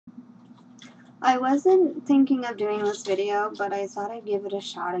I wasn't thinking of doing this video, but I thought I'd give it a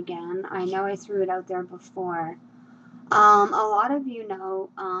shot again. I know I threw it out there before. A lot of you know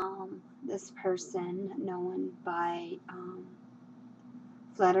this person known by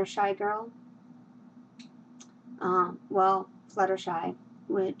Fluttershy girl. Fluttershy,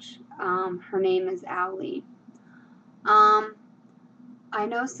 which her name is Allie. I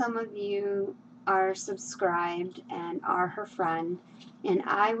know some of you are subscribed and are her friend, and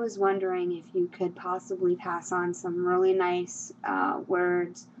I was wondering if you could possibly pass on some really nice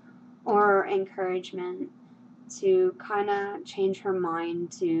words or encouragement to kind of change her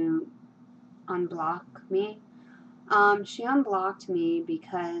mind to unblock me. She unblocked me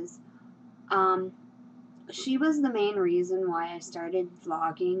because she was the main reason why I started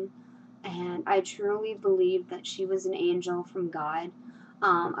vlogging, and I truly believe that she was an angel from God.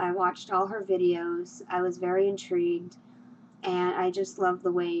 I watched all her videos. I was very intrigued, and I just love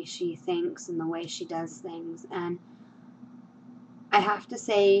the way she thinks and the way she does things. And I have to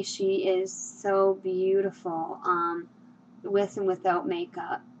say, she is so beautiful with and without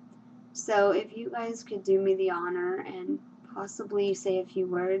makeup. So if you guys could do me the honor and possibly say a few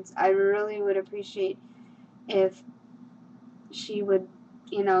words, I really would appreciate if she would,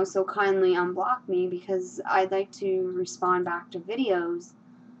 so kindly unblock me, because I'd like to respond back to videos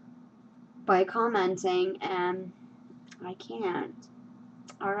by commenting, and I can't.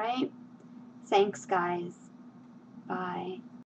 Alright? Thanks, guys. Bye.